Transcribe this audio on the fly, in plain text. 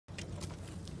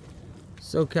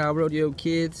SoCal Rodeo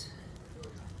Kids,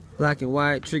 black and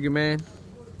white Trigger Man,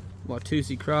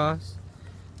 Watusi Cross,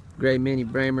 gray mini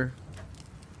Blamer,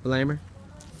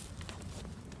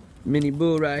 mini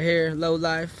bull right here, low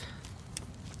life.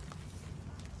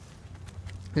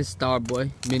 This Star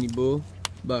Boy, mini bull,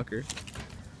 Bucker.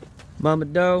 Mama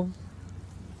doe,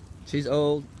 she's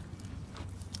old,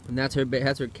 and that's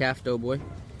her calf doe boy.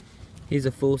 He's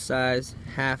a full size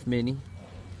half mini.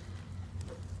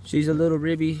 She's a little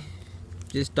ribby,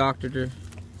 just doctored her.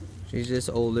 She's just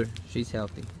older, she's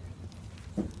healthy.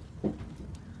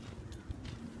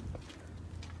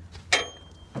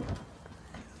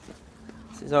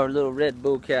 This is our little red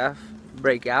bull calf,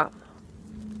 Breakout.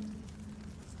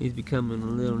 He's becoming a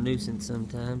little nuisance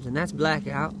sometimes, and that's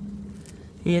Blackout.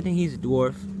 I think he's a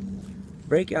dwarf.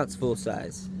 Breakout's full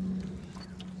size.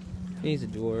 He's a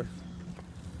dwarf.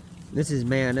 This is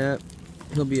Man Up.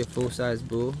 He'll be a full-size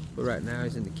bull, but right now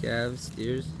he's in the calves,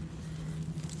 steers.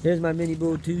 Here's my mini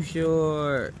bull, Too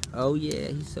Short. Oh yeah,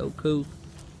 he's so cool.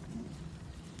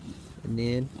 And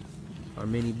then our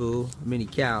mini bull, mini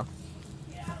cow,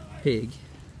 Pig.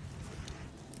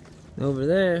 And over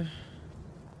there,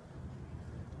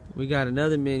 we got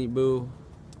another mini bull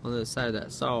on the other side of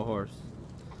that sawhorse.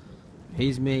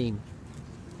 He's mean.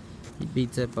 He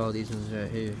beats up all these ones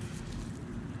right here.